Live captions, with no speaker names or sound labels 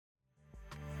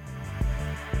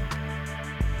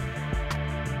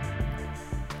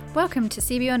Welcome to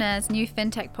CB On Air's new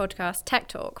fintech podcast, Tech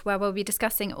Talk, where we'll be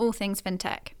discussing all things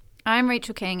fintech. I'm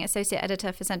Rachel King, Associate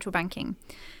Editor for Central Banking.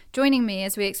 Joining me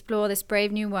as we explore this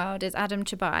brave new world is Adam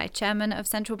Chabai, Chairman of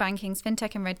Central Banking's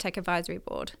Fintech and RegTech Advisory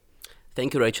Board.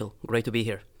 Thank you, Rachel. Great to be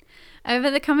here. Over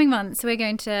the coming months, we're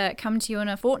going to come to you on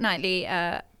a fortnightly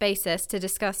basis to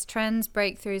discuss trends,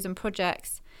 breakthroughs and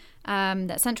projects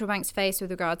that central banks face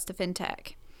with regards to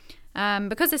fintech.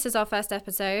 Because this is our first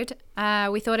episode,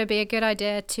 we thought it'd be a good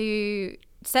idea to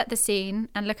set the scene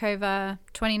and look over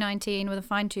 2019 with a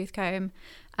fine-tooth comb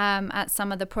at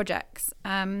some of the projects.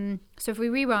 So if we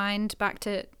rewind back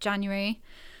to January,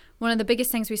 one of the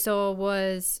biggest things we saw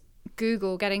was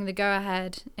Google getting the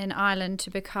go-ahead in Ireland to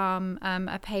become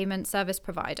a payment service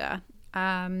provider.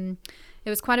 It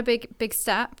was quite a big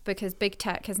step because big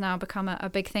tech has now become a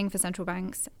big thing for central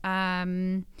banks.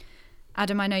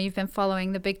 Adam, I know you've been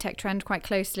following the big tech trend quite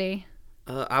closely.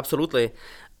 Absolutely.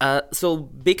 So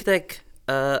big tech,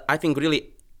 I think, really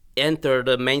entered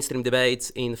the mainstream debates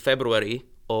in February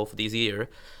of this year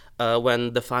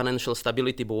when the Financial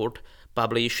Stability Board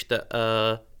published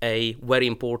a very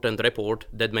important report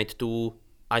that made two,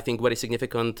 I think, very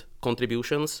significant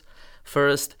contributions.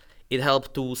 First, it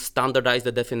helped to standardize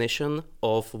the definition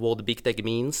of what big tech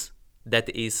means. That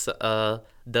is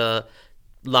the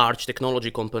large technology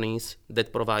companies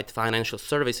that provide financial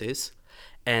services.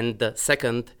 And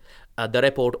second, the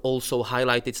report also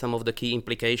highlighted some of the key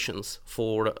implications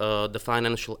for the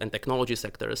financial and technology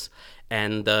sectors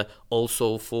and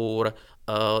also for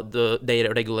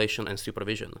their regulation and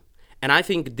supervision. And I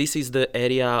think this is the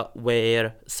area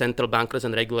where central bankers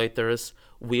and regulators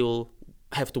will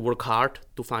have to work hard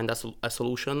to find a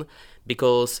solution,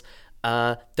 because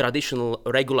traditional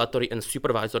regulatory and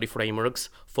supervisory frameworks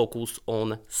focus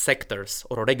on sectors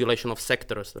or regulation of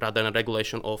sectors rather than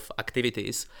regulation of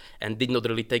activities, and did not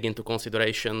really take into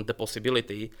consideration the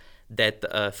possibility that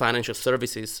financial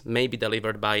services may be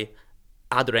delivered by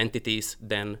other entities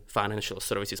than financial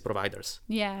services providers.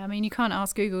 Yeah, I mean, you can't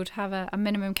ask Google to have a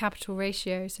minimum capital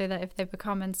ratio so that if they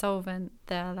become insolvent,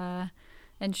 they'll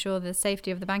ensure the safety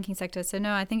of the banking sector. So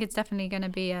no, I think it's definitely going to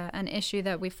be an issue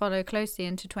that we follow closely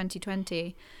into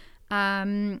 2020.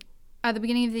 At the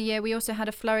beginning of the year, we also had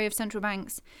a flurry of central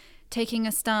banks taking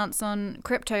a stance on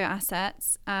crypto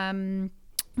assets,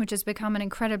 which has become an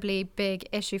incredibly big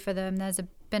issue for them. There's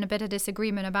been a bit of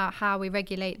disagreement about how we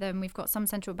regulate them. We've got some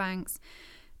central banks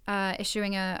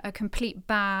issuing a complete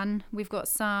ban. We've got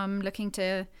some looking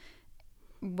to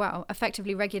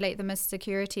effectively regulate them as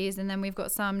securities. And then we've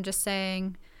got some just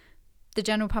saying the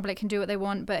general public can do what they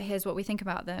want, but here's what we think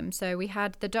about them. So we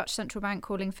had the Dutch central bank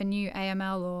calling for new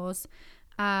AML laws,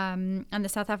 and the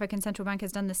South African central bank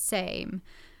has done the same.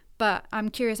 But I'm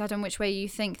curious, Adam, which way you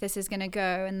think this is going to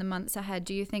go in the months ahead.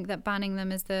 Do you think that banning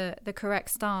them is the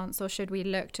correct stance, or should we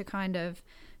look to kind of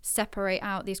separate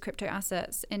out these crypto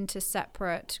assets into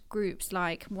separate groups,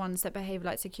 like ones that behave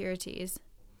like securities?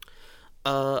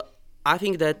 I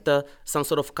think that some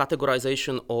sort of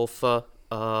categorization of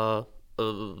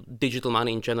digital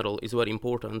money in general is very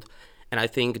important. And I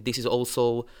think this is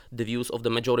also the views of the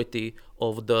majority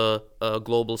of the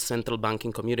global central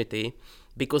banking community,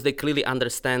 because they clearly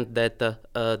understand that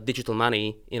digital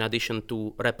money, in addition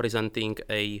to representing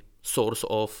a source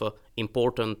of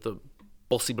important,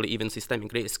 possibly even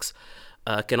systemic risks,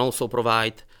 can also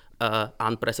provide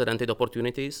unprecedented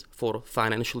opportunities for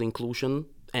financial inclusion,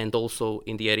 and also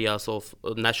in the areas of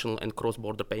national and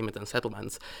cross-border payment and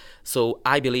settlements. So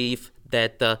I believe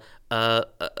that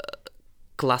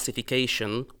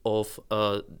classification of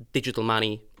digital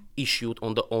money issued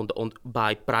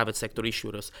by private sector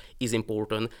issuers is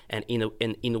important and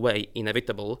in a way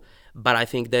inevitable. But I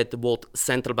think that what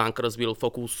central bankers will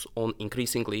focus on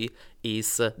increasingly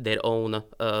is their own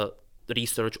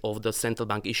research of the central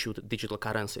bank issued digital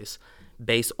currencies.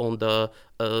 Based on the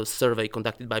survey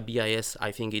conducted by BIS,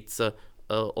 I think it's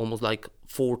almost like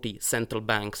 40 central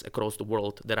banks across the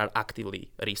world that are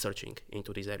actively researching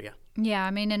into this area. Yeah,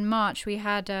 I mean, in March, we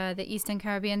had the Eastern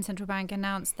Caribbean Central Bank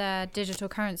announce their digital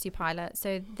currency pilot.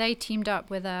 So they teamed up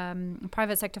with a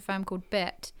private sector firm called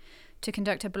Bit to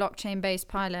conduct a blockchain-based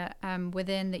pilot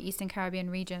within the Eastern Caribbean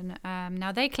region.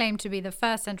 Now, they claim to be the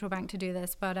first central bank to do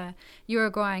this, but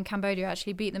Uruguay and Cambodia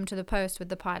actually beat them to the post with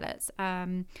the pilots.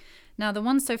 Now, the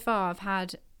ones so far have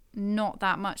had not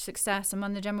that much success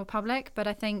among the general public, but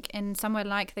I think in somewhere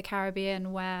like the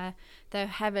Caribbean, where they're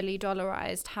heavily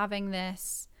dollarized, having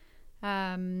this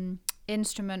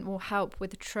instrument will help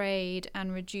with trade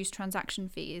and reduce transaction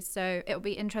fees. So it'll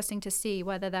be interesting to see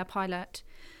whether their pilot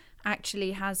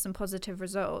actually has some positive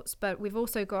results. But we've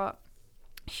also got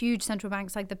huge central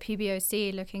banks like the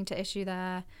PBOC looking to issue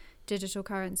their digital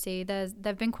currency.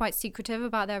 They've been quite secretive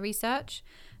about their research,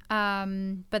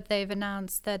 but they've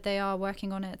announced that they are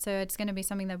working on it. So it's going to be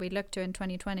something that we look to in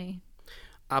 2020.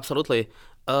 Absolutely.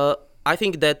 I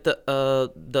think that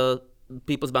the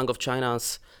People's Bank of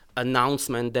China's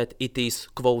announcement that it is,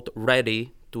 quote,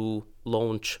 ready to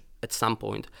launch at some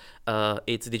point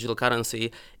its digital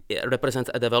currency represents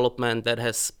a development that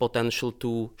has potential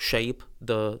to shape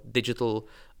the digital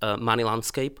money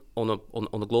landscape on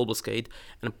a global scale,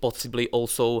 and possibly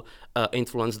also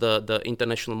influence the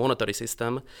international monetary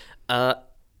system.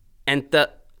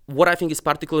 What I think is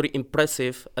particularly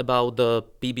impressive about the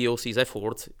PBOC's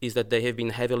efforts is that they have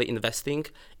been heavily investing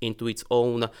into its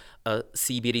own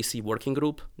CBDC working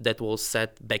group that was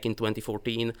set back in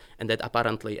 2014, and that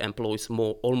apparently employs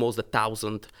almost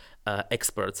 1,000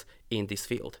 experts in this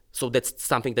field. So that's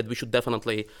something that we should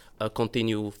definitely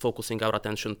continue focusing our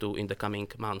attention to in the coming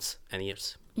months and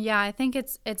years. Yeah, I think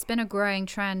it's been a growing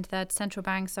trend that central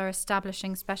banks are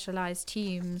establishing specialized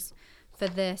teams for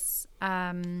this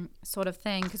sort of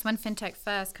thing. Because when fintech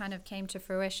first kind of came to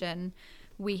fruition,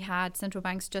 we had central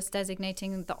banks just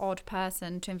designating the odd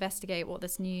person to investigate what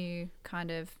this new kind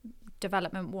of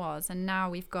development was. And now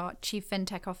we've got chief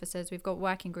fintech officers, we've got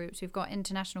working groups, we've got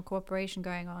international cooperation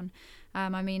going on.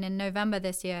 I mean, in November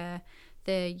this year,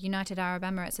 the United Arab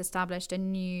Emirates established a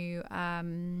new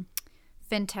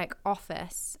fintech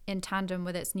office in tandem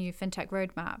with its new fintech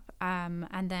roadmap.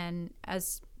 And then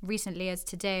as recently as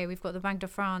today, we've got the Banque de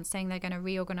France saying they're going to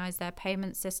reorganize their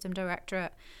payment system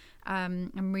directorate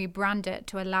and rebrand it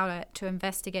to allow it to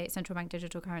investigate central bank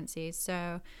digital currencies.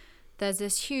 So there's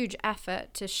this huge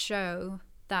effort to show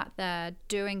that they're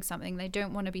doing something. They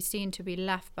don't want to be seen to be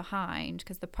left behind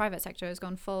because the private sector has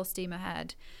gone full steam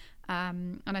ahead.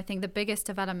 And I think the biggest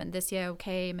development this year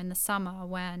came in the summer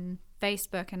when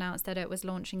Facebook announced that it was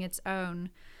launching its own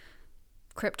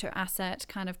crypto asset,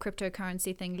 kind of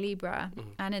cryptocurrency thing, Libra. Mm-hmm.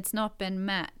 And it's not been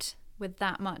met with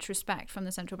that much respect from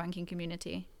the central banking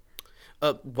community.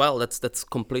 Well, that's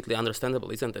completely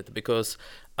understandable, isn't it? Because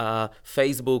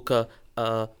Facebook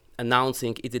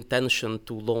announcing its intention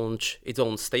to launch its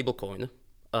own stablecoin,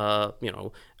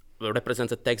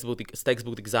 represents a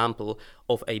textbook example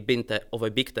of a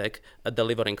big tech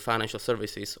delivering financial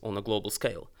services on a global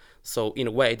scale. So in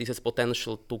a way, this has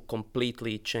potential to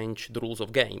completely change the rules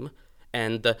of game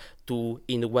and to,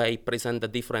 in a way, present a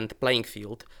different playing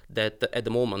field that at the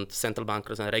moment central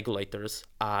bankers and regulators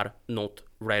are not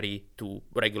ready to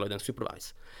regulate and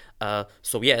supervise.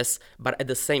 So yes, but at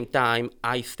the same time,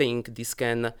 I think this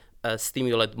can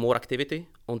stimulate more activity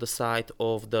on the side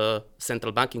of the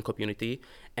central banking community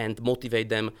and motivate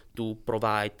them to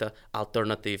provide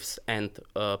alternatives and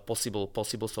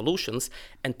possible solutions,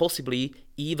 and possibly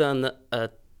even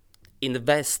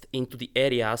invest into the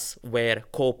areas where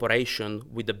cooperation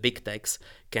with the big techs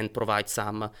can provide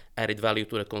some added value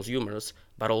to the consumers,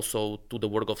 but also to the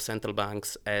work of central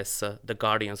banks as the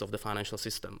guardians of the financial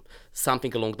system.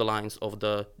 Something along the lines of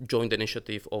the joint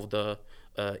initiative of the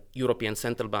European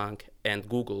Central Bank and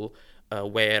Google,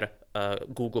 where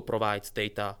Google provides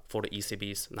data for the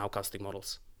ECB's nowcasting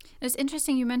models. It's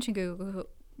interesting you mentioned Google,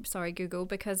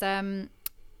 because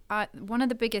one of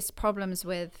the biggest problems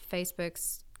with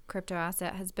Facebook's crypto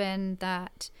asset has been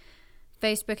that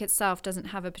Facebook itself doesn't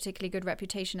have a particularly good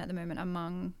reputation at the moment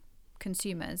among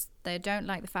consumers. They don't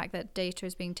like the fact that data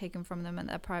is being taken from them and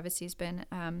their privacy has been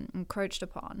encroached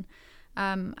upon.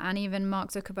 And even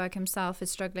Mark Zuckerberg himself is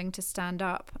struggling to stand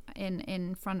up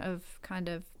in front of kind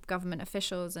of government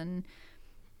officials and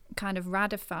kind of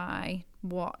ratify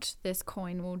what this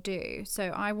coin will do. So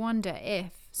I wonder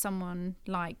if someone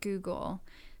like Google,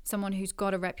 someone who's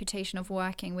got a reputation of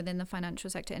working within the financial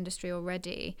sector industry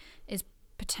already, is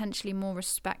potentially more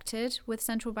respected with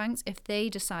central banks if they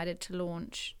decided to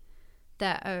launch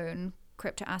their own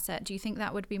crypto asset. Do you think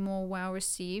that would be more well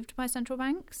received by central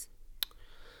banks?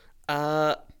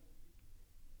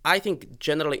 I think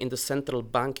generally in the central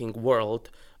banking world,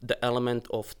 the element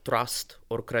of trust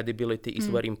or credibility is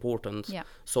very important. Yeah.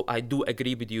 So I do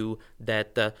agree with you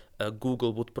that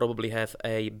Google would probably have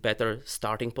a better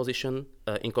starting position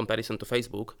in comparison to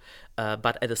Facebook.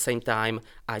 But at the same time,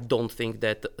 I don't think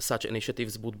that such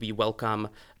initiatives would be welcome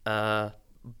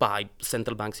by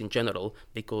central banks in general,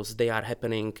 because they are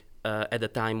happening at a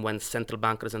time when central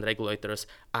bankers and regulators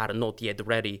are not yet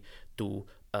ready to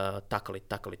tackle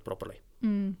it properly.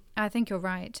 I think you're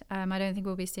right. I don't think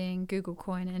we'll be seeing Google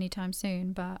Coin anytime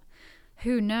soon, but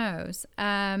who knows?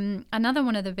 Another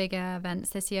one of the bigger events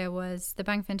this year was the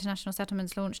Bank for International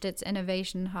Settlements launched its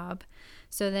Innovation Hub.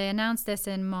 So they announced this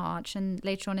in March, and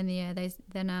later on in the year they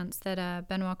announced that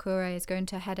Benoit Cœuré is going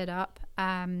to head it up.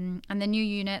 And the new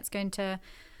unit's going to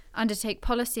undertake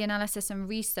policy analysis and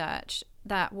research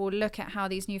that will look at how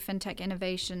these new fintech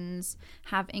innovations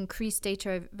have increased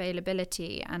data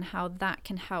availability and how that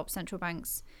can help central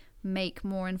banks make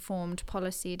more informed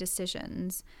policy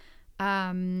decisions.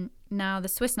 Now, the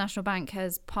Swiss National Bank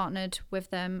has partnered with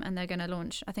them, and they're going to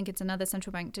launch, I think it's another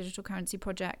central bank digital currency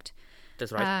project.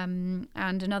 That's right. And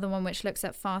another one which looks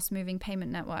at fast-moving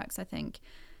payment networks, I think.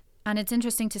 And it's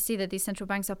interesting to see that these central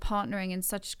banks are partnering in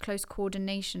such close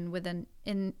coordination with an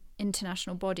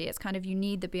international body. It's kind of, you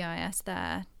need the BIS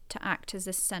there to act as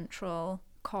a central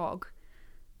cog.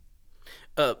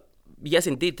 Yes,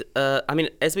 indeed. I mean,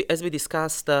 as we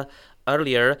discussed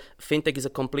earlier, fintech is a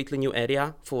completely new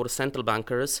area for central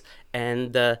bankers,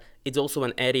 and it's also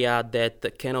an area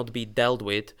that cannot be dealt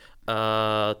with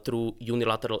through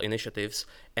unilateral initiatives,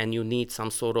 and you need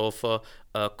some sort of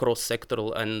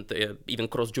cross-sectoral and even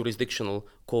cross-jurisdictional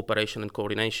cooperation and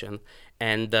coordination.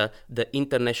 And the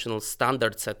international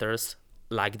standard setters,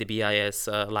 like the BIS,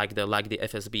 like the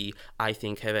FSB, I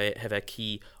think have a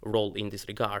key role in this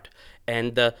regard.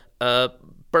 And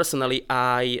personally,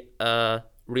 I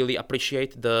really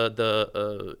appreciate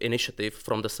the initiative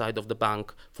from the side of the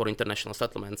Bank for International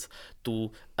Settlements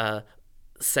to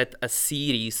set a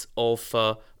series of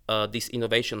these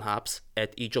innovation hubs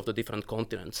at each of the different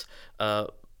continents.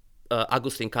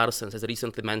 Agustin Carstens has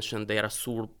recently mentioned they are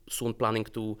soon planning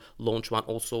to launch one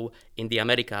also in the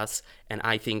Americas, and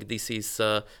I think this is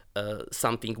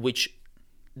something which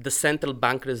the central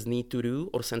bankers need to do,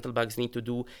 or central banks need to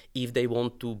do, if they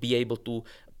want to be able to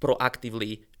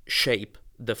proactively shape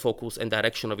the focus and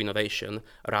direction of innovation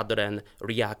rather than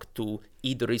react to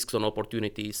either risks or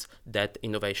opportunities that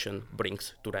innovation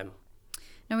brings to them.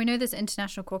 Now, we know this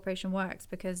international cooperation works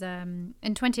because in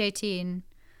 2018,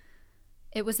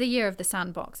 it was the year of the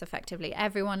sandbox, effectively.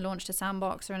 Everyone launched a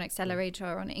sandbox or an accelerator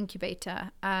or an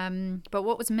incubator. But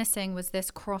what was missing was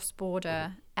this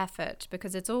cross-border effort,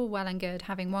 because it's all well and good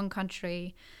having one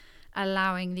country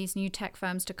allowing these new tech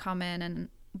firms to come in and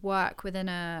work within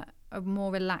a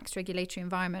more relaxed regulatory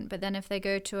environment. But then if they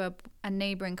go to a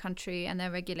neighboring country and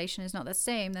their regulation is not the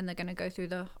same, then they're going to go through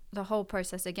the whole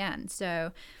process again.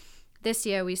 So this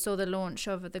year we saw the launch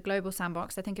of the Global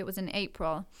Sandbox. I think it was in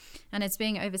April, and it's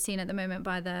being overseen at the moment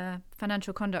by the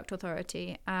Financial Conduct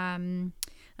Authority. And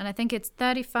I think it's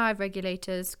 35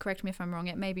 regulators, correct me if I'm wrong,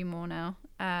 it may be more now,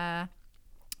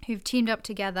 who've teamed up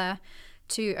together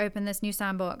to open this new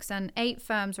sandbox, and 8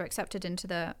 firms were accepted into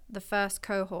the first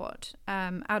cohort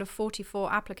out of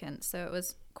 44 applicants. So it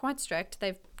was quite strict.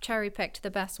 They've cherry-picked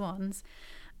the best ones.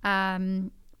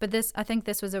 But I think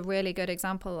this was a really good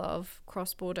example of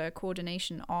cross-border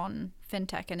coordination on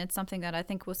fintech, and it's something that I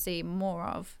think we'll see more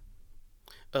of.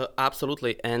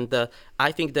 Absolutely. And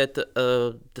I think that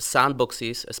the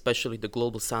sandboxes, especially the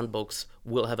global sandbox,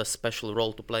 will have a special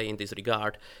role to play in this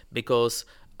regard, because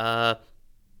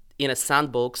in a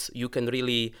sandbox, you can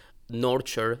really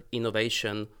nurture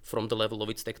innovation from the level of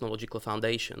its technological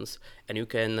foundations, and you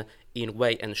can in a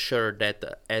way ensure that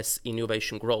as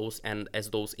innovation grows and as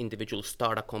those individual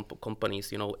startup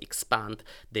companies expand,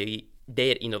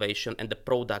 their innovation and the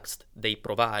products they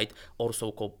provide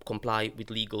also comply with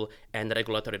legal and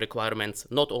regulatory requirements,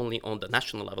 not only on the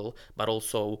national level but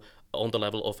also on the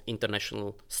level of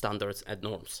international standards and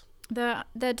norms.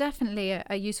 They're definitely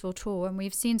a useful tool, and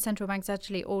we've seen central banks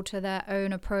actually alter their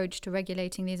own approach to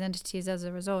regulating these entities as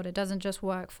a result. It doesn't just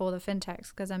work for the fintechs,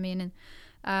 because the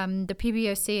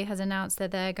PBOC has announced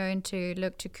that they're going to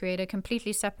look to create a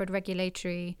completely separate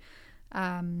regulatory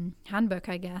handbook,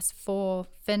 I guess, for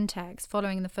fintechs,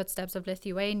 following the footsteps of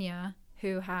Lithuania,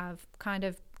 who have kind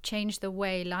of changed the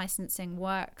way licensing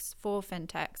works for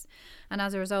fintechs. And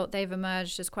as a result, they've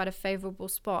emerged as quite a favorable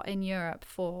spot in Europe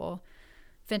for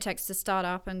fintechs to start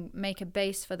up and make a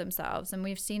base for themselves. And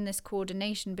we've seen this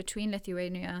coordination between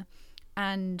Lithuania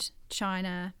and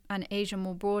China and Asia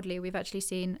more broadly. We've actually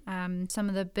seen some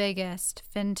of the biggest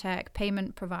fintech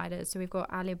payment providers. So we've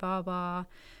got Alibaba,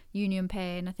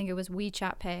 UnionPay, and I think it was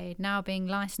WeChat Pay now being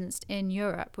licensed in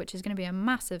Europe, which is going to be a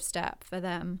massive step for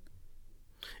them.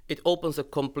 It opens a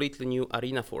completely new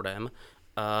arena for them.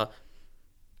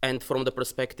 And from the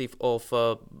perspective of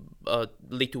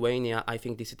Lithuania, I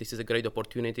think this is a great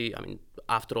opportunity. I mean,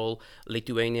 after all,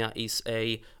 Lithuania is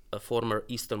a former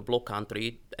Eastern Bloc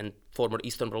country, and former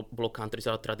Eastern Bloc countries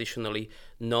are traditionally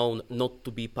known not to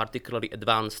be particularly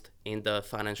advanced in the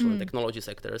financial and technology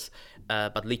sectors.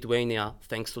 But Lithuania,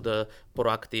 thanks to the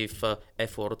proactive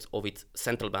efforts of its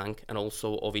central bank and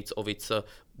also of its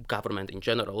government in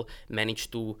general,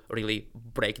 managed to really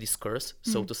break this curse,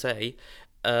 so to say.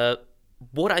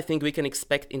 What I think we can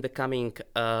expect in the coming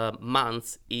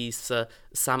months is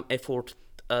some effort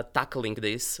tackling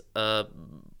this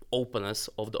openness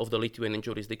of the Lithuanian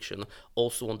jurisdiction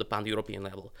also on the pan-European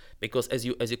level. Because as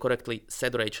you correctly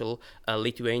said, Rachel,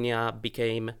 Lithuania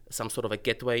became some sort of a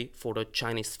gateway for the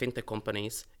Chinese fintech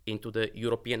companies into the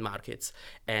European markets,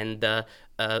 and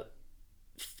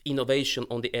innovation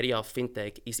on the area of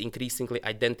fintech is increasingly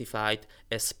identified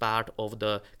as part of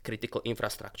the critical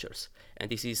infrastructures. And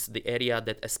this is the area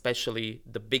that especially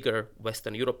the bigger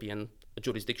Western European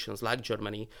jurisdictions like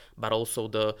Germany, but also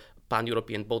the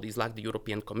pan-European bodies like the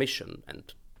European Commission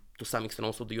and to some extent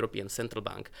also the European Central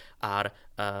Bank are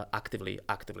actively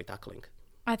tackling.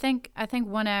 I think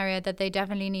one area that they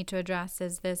definitely need to address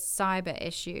is this cyber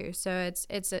issue. So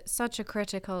it's such a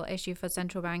critical issue for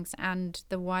central banks and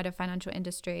the wider financial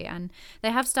industry, and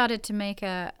they have started to make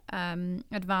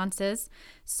advances.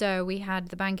 So we had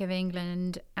the Bank of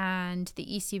England and the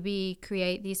ECB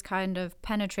create these kind of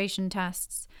penetration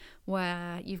tests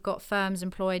where you've got firms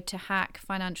employed to hack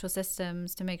financial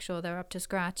systems to make sure they're up to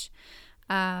scratch.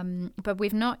 But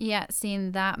we've not yet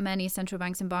seen that many central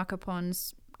banks embark upon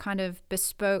kind of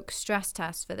bespoke stress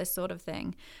tests for this sort of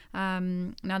thing.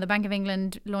 Now, the Bank of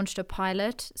England launched a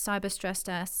pilot cyber stress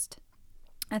test.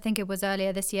 I think it was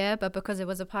earlier this year, but because it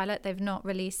was a pilot, they've not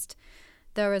released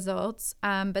the results.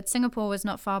 But Singapore was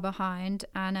not far behind,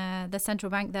 and the central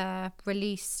bank there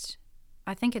released,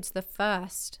 I think it's the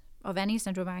first of any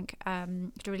central bank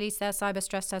to release their cyber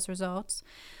stress test results.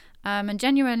 And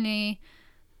genuinely,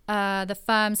 the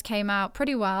firms came out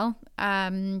pretty well.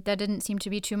 There didn't seem to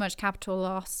be too much capital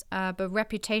loss, but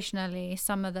reputationally,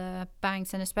 some of the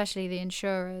banks and especially the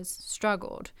insurers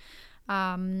struggled.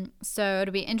 So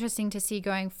it'll be interesting to see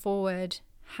going forward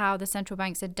how the central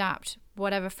banks adapt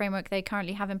whatever framework they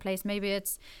currently have in place. Maybe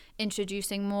it's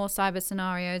introducing more cyber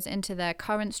scenarios into their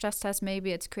current stress tests.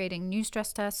 Maybe it's creating new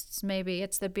stress tests. Maybe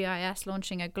it's the BIS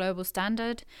launching a global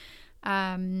standard.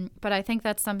 But I think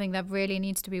that's something that really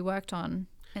needs to be worked on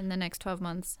in the next 12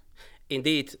 months.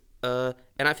 Indeed.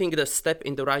 And I think the step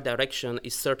in the right direction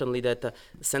is certainly that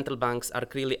central banks are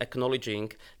clearly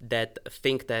acknowledging that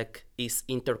fintech is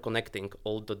interconnecting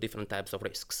all the different types of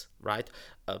risks, right?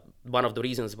 One of the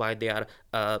reasons why they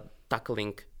are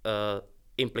tackling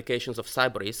implications of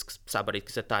cyber risks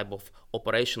is a type of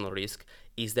operational risk,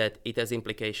 is that it has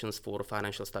implications for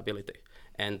financial stability.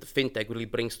 And fintech really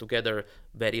brings together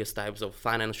various types of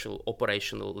financial,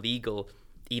 operational, legal,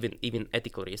 even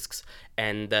ethical risks,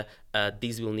 and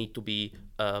these will need to be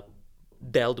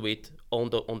dealt with on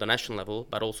the national level,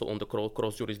 but also on the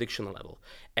cross jurisdictional level.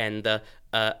 And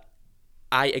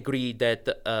I agree that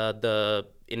the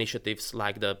initiatives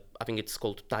like I think it's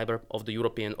called TIBER of the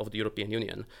European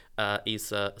Union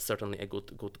is certainly a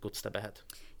good step ahead.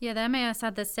 Yeah, the MAS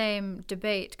had the same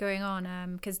debate going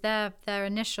on because their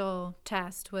initial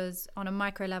test was on a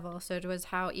micro level, so it was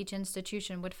how each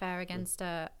institution would fare against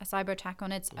a cyber attack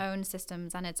on its own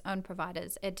systems and its own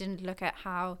providers. It didn't look at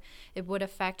how it would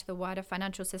affect the wider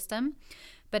financial system,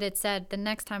 but it said the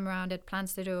next time around it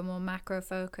plans to do a more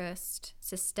macro-focused,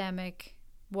 systemic.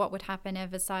 What would happen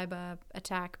if a cyber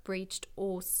attack breached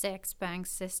all 6 bank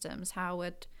systems? How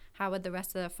would the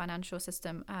rest of the financial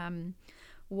system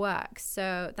work?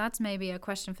 So that's maybe a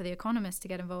question for the economists to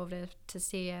get involved in to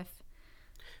see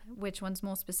which one's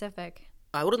more specific.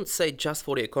 I wouldn't say just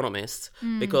for the economists,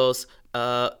 because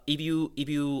if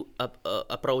you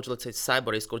approach, let's say,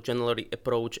 cyber risk or generally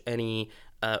approach any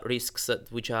risks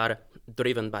which are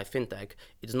driven by fintech,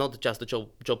 it's not just the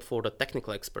job for the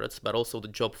technical experts, but also the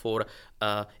job for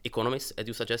economists, as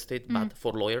you suggested, but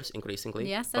for lawyers increasingly.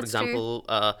 Yes, that's for example,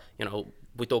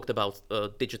 we talked about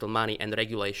digital money and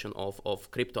regulation of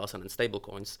crypto assets and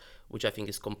stablecoins, which I think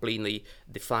is completely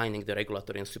defining the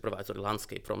regulatory and supervisory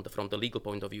landscape from the legal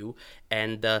point of view.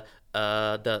 And the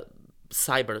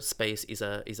cyberspace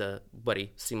is a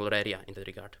very similar area in that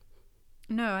regard.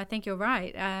 No, I think you're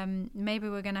right. Maybe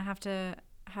we're going to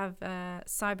have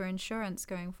cyber insurance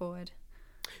going forward.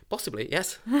 Possibly,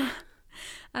 yes.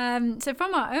 So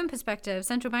from our own perspective,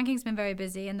 central banking's been very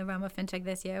busy in the realm of fintech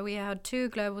this year. We had 2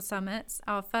 global summits,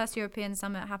 our first European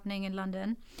summit happening in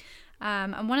London.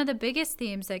 And one of the biggest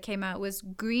themes that came out was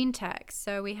green tech.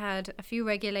 So we had a few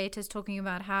regulators talking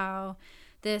about how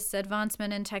this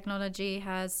advancement in technology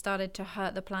has started to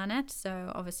hurt the planet.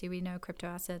 So obviously we know crypto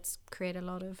assets create a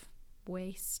lot of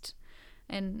waste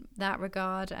in that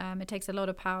regard. It takes a lot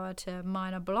of power to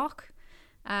mine a block.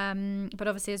 But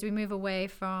obviously as we move away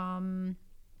from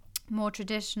more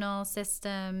traditional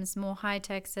systems, more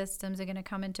high-tech systems are going to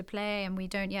come into play, and we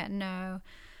don't yet know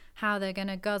how they're going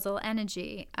to guzzle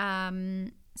energy.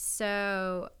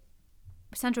 So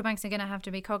central banks are going to have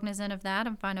to be cognizant of that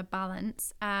and find a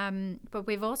balance. But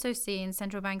we've also seen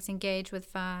central banks engage with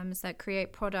firms that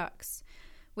create products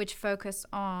which focus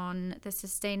on the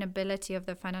sustainability of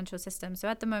the financial system. So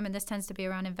at the moment, this tends to be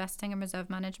around investing and reserve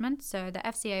management. So the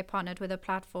FCA partnered with a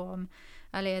platform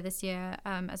earlier this year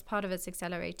as part of its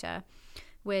accelerator,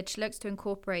 which looks to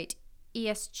incorporate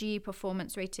ESG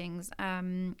performance ratings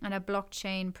and a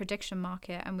blockchain prediction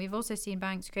market. And we've also seen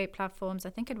banks create platforms,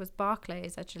 I think it was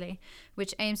Barclays actually,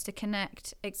 which aims to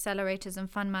connect accelerators and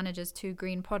fund managers to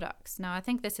green products. Now, I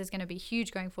think this is going to be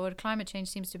huge going forward. Climate change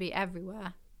seems to be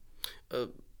everywhere.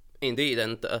 Indeed,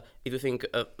 and if you think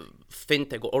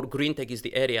fintech or green tech is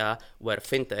the area where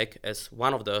fintech, as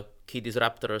one of the key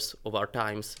disruptors of our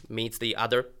times, meets the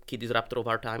other key disruptor of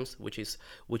our times, which is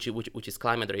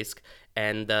climate risk.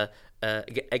 And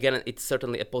again, it's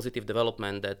certainly a positive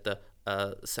development that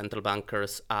central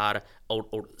bankers are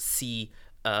or see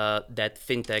that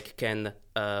fintech can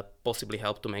possibly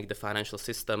help to make the financial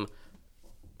system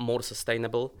more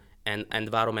sustainable and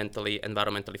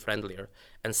environmentally friendlier.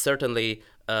 And certainly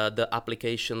the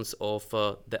applications of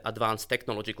the advanced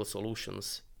technological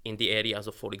solutions in the areas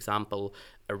of, for example,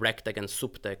 RegTech and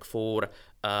SupTech for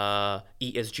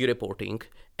ESG reporting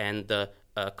and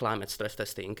climate stress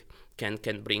testing can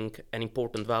bring an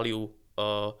important value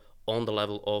on the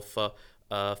level of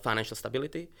financial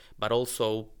stability, but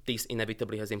also this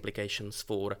inevitably has implications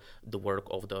for the work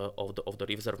of the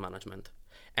reserve management.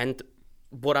 And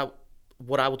what I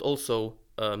would also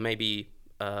maybe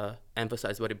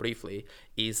emphasize very briefly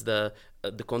is the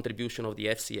contribution of the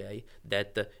FCA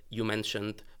that you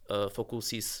mentioned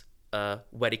focuses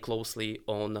very closely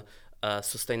on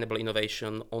sustainable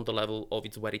innovation on the level of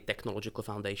its very technological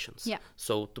foundations. Yeah.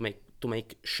 So to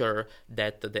make sure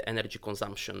that the energy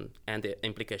consumption and the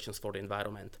implications for the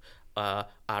environment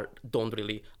don't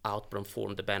really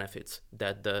outperform the benefits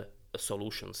that the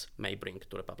solutions may bring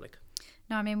to the public.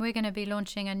 No, I mean, we're going to be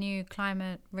launching a new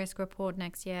climate risk report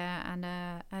next year, and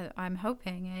I'm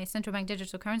hoping a central bank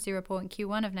digital currency report in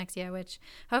Q1 of next year, which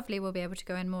hopefully we'll be able to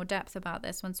go in more depth about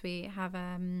this once we have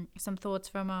some thoughts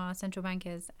from our central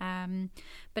bankers.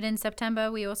 But in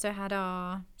September, we also had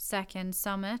our second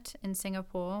summit in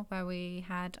Singapore, where we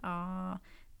had our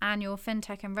annual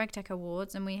FinTech and RegTech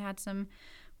awards, and we had some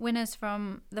winners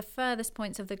from the furthest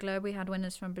points of the globe. We had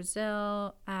winners from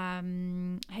Brazil.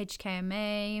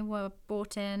 HKMA were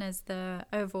brought in as the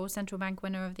overall central bank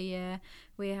winner of the year.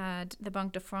 We had the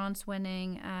Banque de France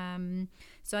winning.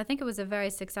 So I think it was a very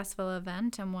successful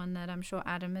event, and one that I'm sure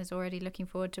Adam is already looking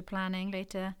forward to planning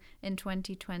later in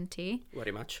 2020.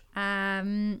 Very much.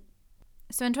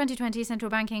 So in 2020, central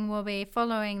banking will be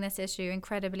following this issue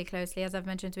incredibly closely. As I've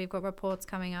mentioned, we've got reports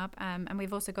coming up, and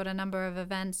we've also got a number of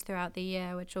events throughout the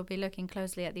year which will be looking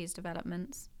closely at these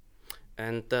developments.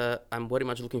 And I'm very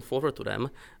much looking forward to them.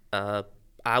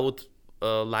 I would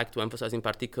like to emphasize in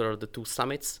particular the two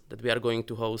summits that we are going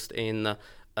to host in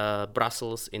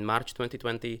Brussels in March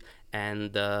 2020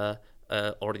 and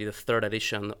already the third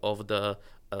edition of the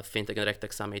FinTech and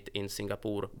RegTech Summit in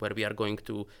Singapore, where we are going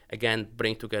to, again,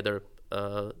 bring together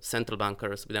central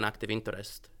bankers with an active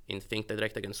interest in FinTech,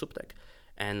 RegTech, and SupTech.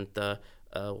 And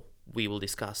we will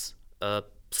discuss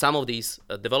some of these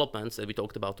developments that we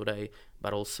talked about today,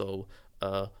 but also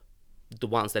the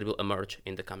ones that will emerge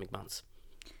in the coming months.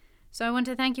 So I want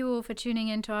to thank you all for tuning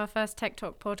in to our first Tech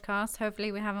Talk podcast. Hopefully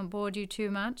we haven't bored you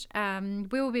too much.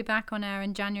 We will be back on air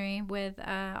in January with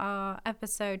our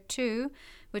episode 2,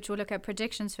 which will look at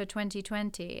predictions for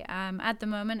 2020. At the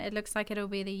moment, it looks like it'll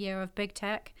be the year of big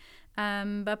tech,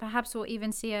 but perhaps we'll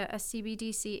even see a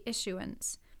CBDC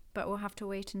issuance, but we'll have to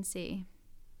wait and see.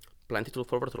 Plenty to look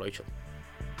forward to, Rachel.